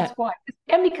 but Yeah. that's why.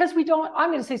 And because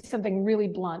I'm going to say something really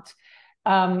blunt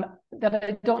that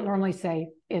I don't normally say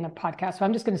in a podcast. So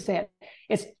I'm just going to say it.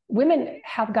 It's women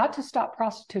have got to stop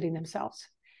prostituting themselves.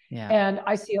 Yeah. And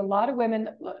I see a lot of women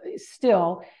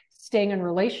still staying in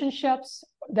relationships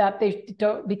that they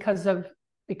don't because of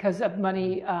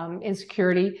money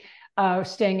insecurity,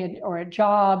 staying in or at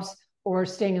jobs, or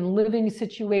staying in living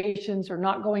situations, or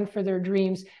not going for their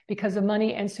dreams because of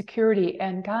money and security.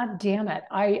 And God damn it,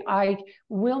 I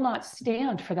will not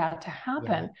stand for that to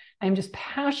happen. Yeah. I'm just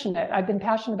passionate. I've been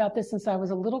passionate about this since I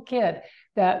was a little kid,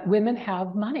 that women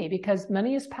have money, because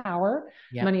money is power,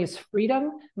 yeah. Money is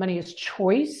freedom, money is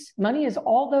choice, money is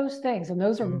all those things. And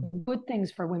those are good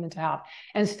things for women to have.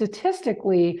 And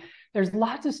statistically, there's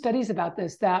lots of studies about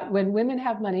this, that when women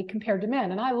have money compared to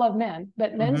men, and I love men,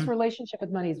 but men's relationship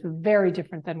with money is very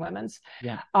different than women's.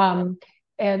 Yeah.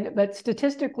 But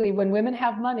statistically, when women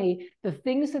have money, the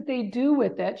things that they do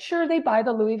with it, sure, they buy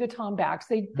the Louis Vuitton bags.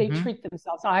 They treat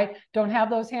themselves. I don't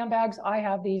have those handbags. I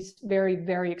have these very,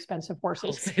 very expensive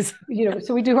horses.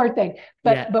 So we do our thing.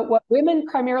 But what women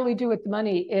primarily do with the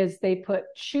money is they put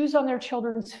shoes on their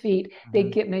children's feet. They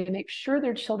make sure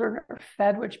their children are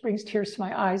fed, which brings tears to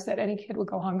my eyes that any kid would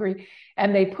go hungry.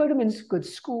 And they put them in good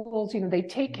schools. They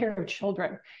take care of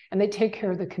children, and they take care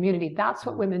of the community. That's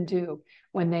what women do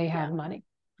when they have money.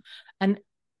 And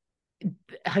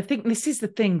I think this is the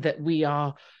thing that we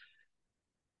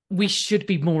should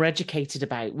be more educated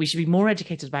about. We should be more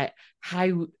educated about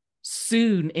how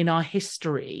soon in our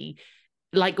history,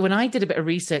 like when I did a bit of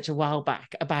research a while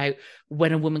back about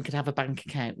when a woman could have a bank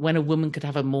account, when a woman could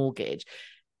have a mortgage,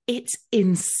 it's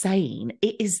insane.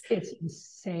 It's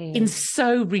insane in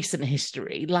so recent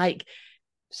history.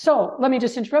 So let me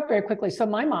just interrupt very quickly. So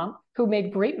my mom, who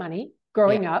made great money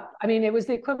growing up, I mean, it was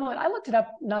the equivalent. I looked it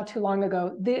up not too long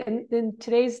ago. In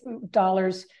today's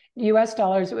dollars, US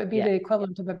dollars, it would be the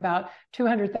equivalent of about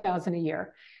 $200,000 a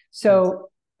year. So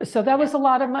that was a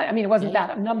lot of money. I mean, it wasn't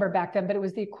that number back then, but it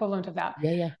was the equivalent of that.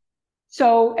 Yeah.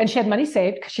 So, and she had money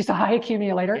saved because she's a high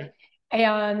accumulator,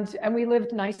 and we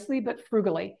lived nicely but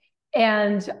frugally.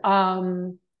 And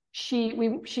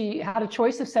she had a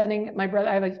choice of sending my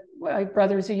brother. My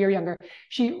brother's a year younger.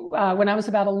 When I was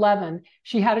about 11,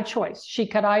 she had a choice. She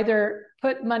could either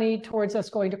put money towards us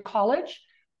going to college,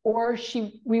 or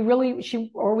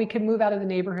we could move out of the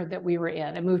neighborhood that we were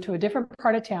in and move to a different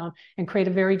part of town and create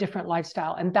a very different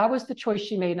lifestyle. And that was the choice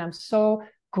she made. And I'm so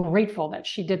grateful that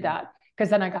she did that, because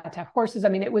then I got to have horses. I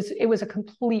mean, it was a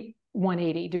complete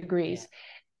 180 degrees.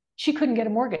 She couldn't get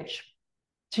a mortgage.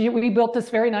 We built this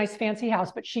very nice fancy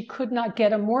house, but she could not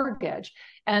get a mortgage.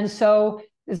 And so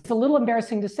it's a little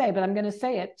embarrassing to say, but I'm going to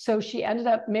say it. So she ended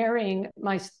up marrying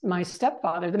my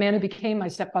stepfather, the man who became my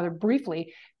stepfather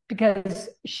briefly, because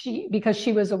she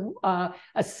was a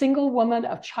single woman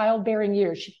of childbearing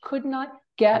years. She could not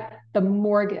get the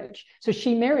mortgage. So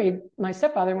she married my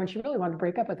stepfather when she really wanted to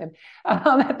break up with him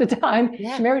at the time.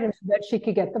 Yeah. She married him so that she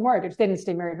could get the mortgage. They didn't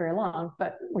stay married very long,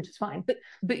 which is fine.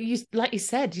 But you, like you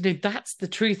said, that's the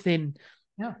truth in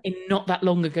not that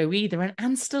long ago either.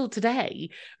 And still today,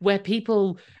 where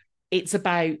people, it's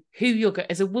about who you're going,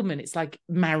 as a woman, it's like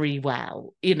marry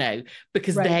well,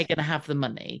 because they're going to have the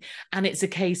money. And it's a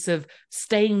case of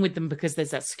staying with them because there's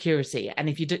that security. And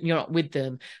if you're not with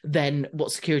them, then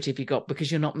what security have you got? Because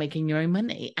you're not making your own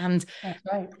money. And that's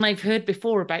right. I've heard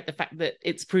before about the fact that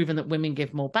it's proven that women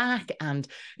give more back. And,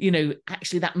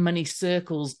 actually that money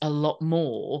circles a lot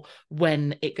more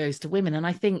when it goes to women. And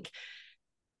I think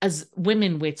as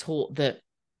women, we're taught that,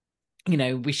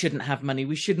 we shouldn't have money.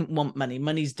 We shouldn't want money.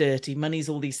 Money's dirty. Money's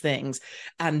all these things.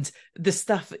 And the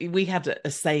stuff, we had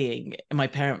a saying, my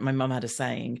mum had a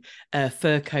saying,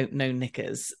 fur coat, no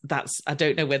knickers. I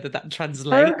don't know whether that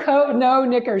translates. Fur coat, no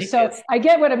knickers. So I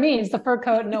get what it means. The fur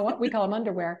coat, no, we call them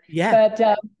underwear. Yeah.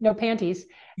 But no panties.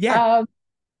 Yeah.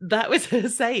 That was her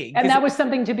saying. And that was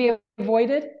something to be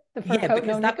avoided? The fur coat,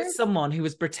 because that was someone who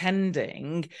was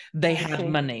pretending they had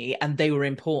money and they were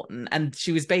important. And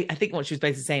she was, I think what she was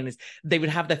basically saying is they would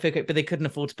have their fur coat, but they couldn't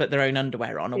afford to put their own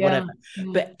underwear on or whatever.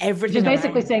 But everything. She's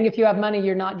basically saying if you have money,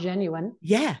 you're not genuine.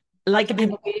 Yeah.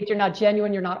 You're not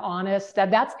genuine, you're not honest.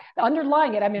 That's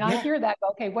underlying it. I mean, I hear that.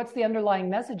 Okay, what's the underlying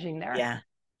messaging there? Yeah.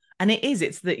 And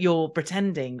it's that you're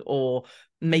pretending or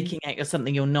making out you're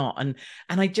something you're not. And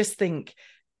I just think,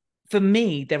 for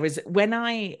me, when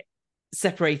I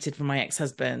separated from my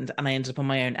ex-husband and I ended up on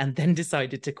my own and then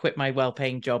decided to quit my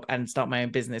well-paying job and start my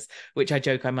own business, which I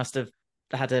joke I must have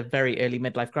had a very early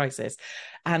midlife crisis.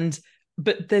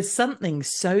 But there's something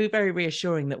so very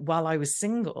reassuring that while I was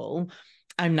single,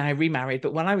 I'm now remarried,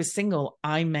 but when I was single,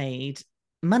 I made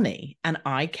money, and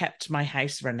I kept my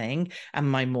house running and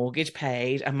my mortgage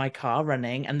paid and my car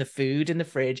running and the food in the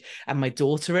fridge and my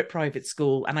daughter at private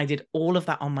school, and I did all of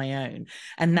that on my own.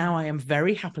 And now I am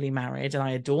very happily married and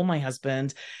I adore my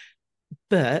husband,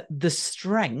 but the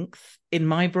strength in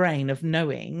my brain of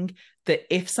knowing that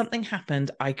if something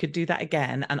happened, I could do that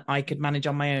again and I could manage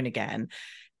on my own again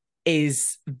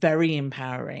is very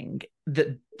empowering.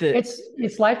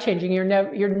 It's life-changing.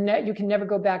 You can never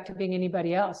go back to being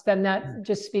anybody else. Then that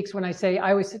just speaks when I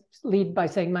always lead by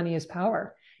saying money is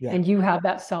power. Yeah. And you have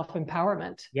that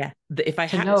self-empowerment. Yeah. If I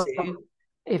had to.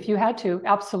 If you had to,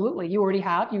 absolutely. You already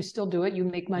have, you still do it. You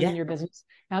make money in your business.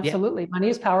 Absolutely. Money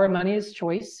is power. Money is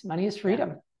choice. Money is freedom.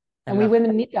 Yeah. And we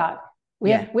women need that.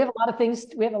 We have a lot of things.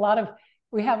 We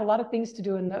have a lot of things to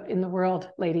do in the world,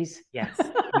 ladies. Yes,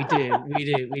 we do.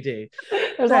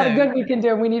 There's a lot of good we can do,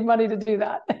 and we need money to do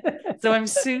that. So I'm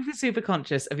super, super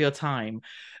conscious of your time,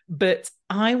 but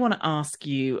I want to ask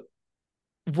you,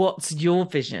 what's your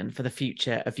vision for the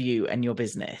future of you and your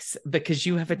business? Because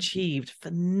you have achieved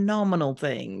phenomenal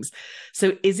things.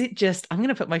 So is it just, I'm going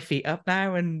to put my feet up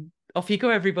now and off you go,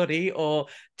 everybody? Or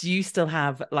do you still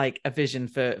have like a vision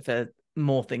for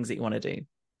more things that you want to do?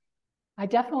 I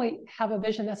definitely have a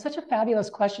vision. That's such a fabulous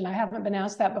question. I haven't been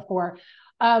asked that before.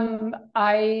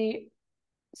 I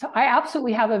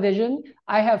absolutely have a vision.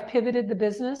 I have pivoted the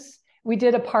business. We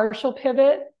did a partial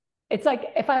pivot. It's like,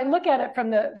 if I look at it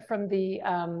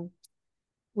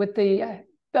with the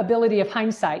ability of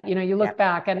hindsight, you look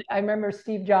back, and I remember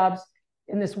Steve Jobs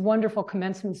in this wonderful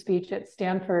commencement speech at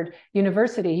Stanford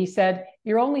University, he said,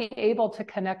 you're only able to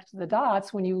connect the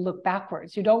dots when you look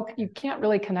backwards. You can't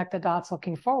really connect the dots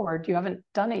looking forward. You haven't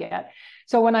done it yet.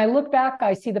 So when I look back,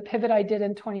 I see the pivot I did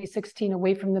in 2016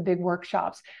 away from the big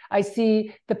workshops. I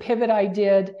see the pivot I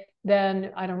did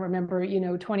then, I don't remember,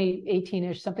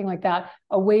 2018-ish, something like that,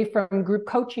 away from group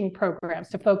coaching programs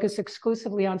to focus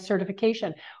exclusively on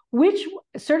certification, which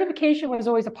certification was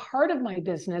always a part of my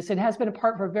business. It has been a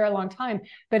part for a very long time,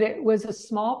 but it was a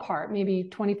small part, maybe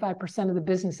 25% of the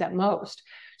business at most.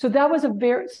 So that was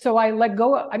so I let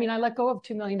go of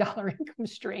 $2 million income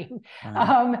stream,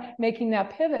 making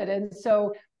that pivot. And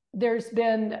so there's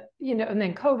been, and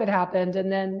then COVID happened,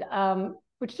 and then,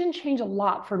 which didn't change a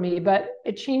lot for me, but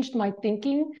it changed my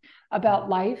thinking about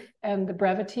life and the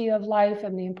brevity of life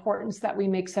and the importance that we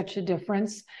make such a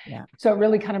difference. Yeah. So it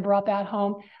really kind of brought that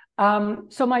home.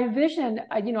 So my vision,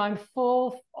 I'm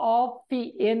all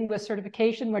feet in with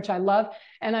certification, which I love.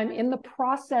 And I'm in the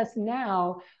process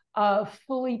now of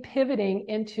fully pivoting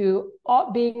into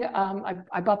being,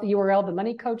 I bought the URL, the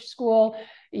Money Coach School.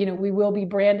 We will be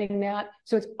branding that.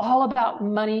 So it's all about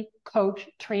money coach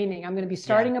training. I'm going to be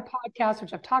starting a podcast,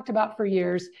 which I've talked about for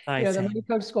years, the Money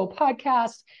Coach School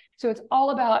podcast. So it's all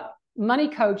about money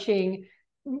coaching,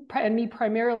 and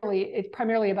it's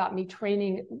primarily about me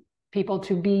training people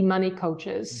to be money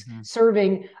coaches,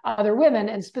 serving other women.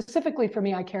 And specifically for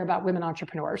me, I care about women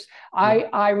entrepreneurs.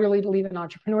 I really believe in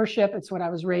entrepreneurship. It's what I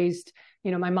was raised.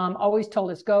 My mom always told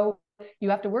us,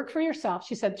 you have to work for yourself.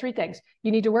 She said 3 things.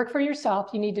 You need to work for yourself.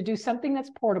 You need to do something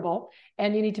that's portable,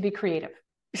 and you need to be creative.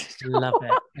 Love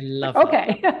it. I love it.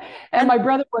 Okay. And my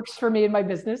brother works for me in my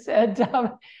business. And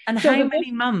how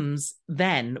many mums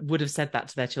then would have said that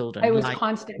to their children? It was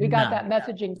constant. We got that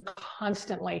messaging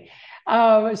constantly.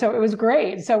 So it was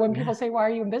great. So when people say, why are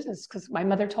you in business? Because my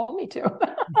mother told me to.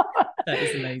 That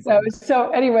is amazing.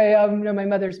 So anyway, my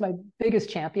mother's my biggest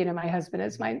champion, and my husband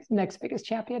is my next biggest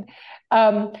champion.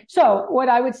 So what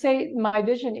I would say my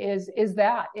vision is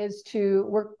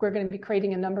we're going to be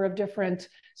creating a number of different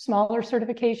smaller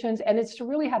certifications, and it's to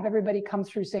really have everybody come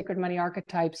through Sacred Money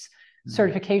Archetypes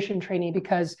certification training,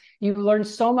 because you learn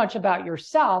so much about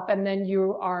yourself, and then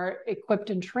you are equipped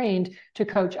and trained to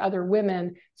coach other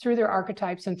women through their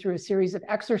archetypes and through a series of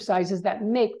exercises that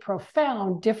make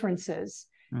profound differences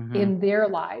in their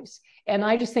lives. And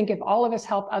I just think if all of us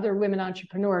help other women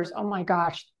entrepreneurs, oh my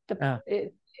gosh,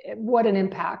 what an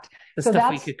impact. The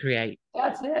stuff we could create.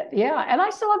 That's it. Yeah. And I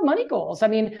still have money goals. I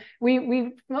mean,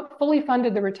 we fully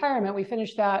funded the retirement. We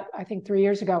finished that, I think, 3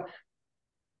 years ago.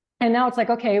 And now it's like,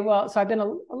 okay, well, so I've been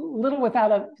a little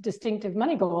without a distinctive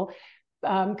money goal,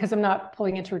 because I'm not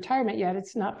pulling into retirement yet.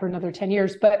 It's not for another 10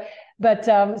 years, but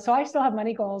so I still have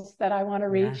money goals that I want to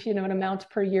reach, an amount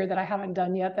per year that I haven't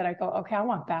done yet, that I go, okay, I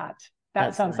want that.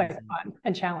 That sounds amazing. Like fun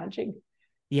and challenging.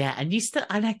 Yeah. And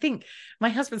I think my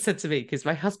husband said to me, because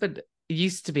my husband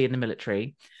used to be in the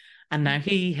military, And now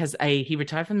he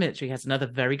retired from the military, has another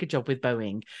very good job with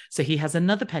Boeing. So he has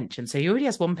another pension. So he already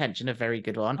has one pension, a very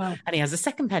good one. Oh. And he has a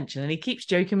second pension. And he keeps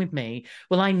joking with me,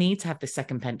 well, I need to have this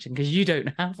second pension because you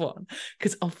don't have one.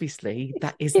 Because obviously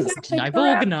that isn't something I've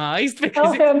organized,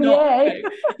 because it's not.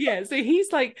 Yeah. So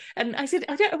he's like, and I said,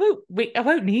 I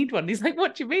won't need one. He's like,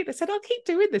 what do you mean? I said, I'll keep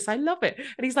doing this. I love it.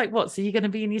 And he's like, what? So you're going to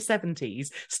be in your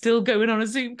 70s still going on a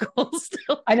Zoom call?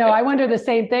 I know. I wonder the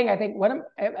same thing. I think, am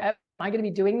I going to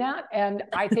be doing that? And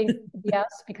I think yes,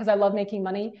 because I love making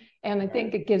money, and I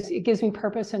think it gives me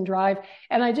purpose and drive.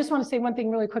 And I just want to say one thing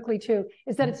really quickly too,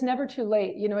 is that it's never too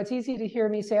late. You know, it's easy to hear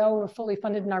me say, oh, we're fully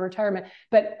funded in our retirement,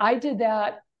 but I did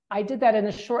that in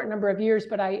a short number of years,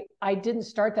 but I didn't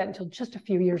start that until just a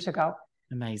few years ago.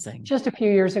 Amazing. Just a few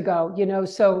years ago, you know,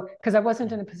 so because I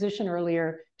wasn't in a position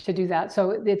earlier to do that.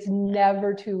 So it's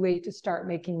never too late to start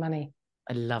making money.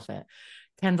 I love it.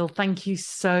 Kendall, thank you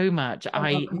so much.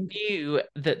 I knew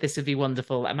that this would be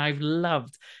wonderful, and I've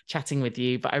loved chatting with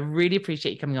you, but I really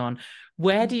appreciate you coming on.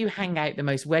 Where do you hang out the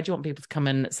most? Where do you want people to come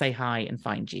and say hi and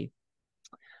find you?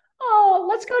 Oh,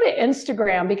 let's go to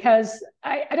Instagram, because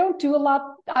I don't do a lot.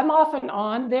 I'm off and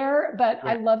on there, but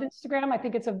I love Instagram. I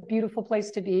think it's a beautiful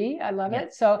place to be. I love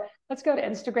it. So let's go to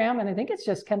Instagram, and I think it's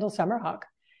just Kendall SummerHawk.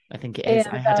 I think it is.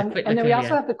 And, I had a quick look and then we earlier.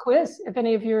 also have the quiz. If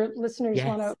any of your listeners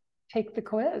want to take the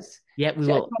quiz. Yeah, we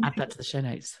will add that to the show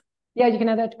notes. Yeah, you can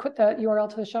add that, put the URL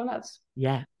to the show notes.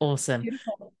 Yeah, awesome.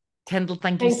 Beautiful. Kendall,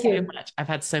 thank you so much. I've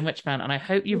had so much fun, and I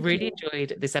hope you really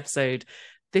enjoyed this episode.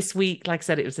 This week, like I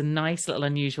said, it was a nice little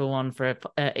unusual one for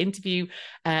an interview.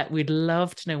 We'd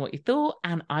love to know what you thought,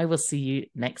 and I will see you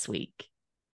next week.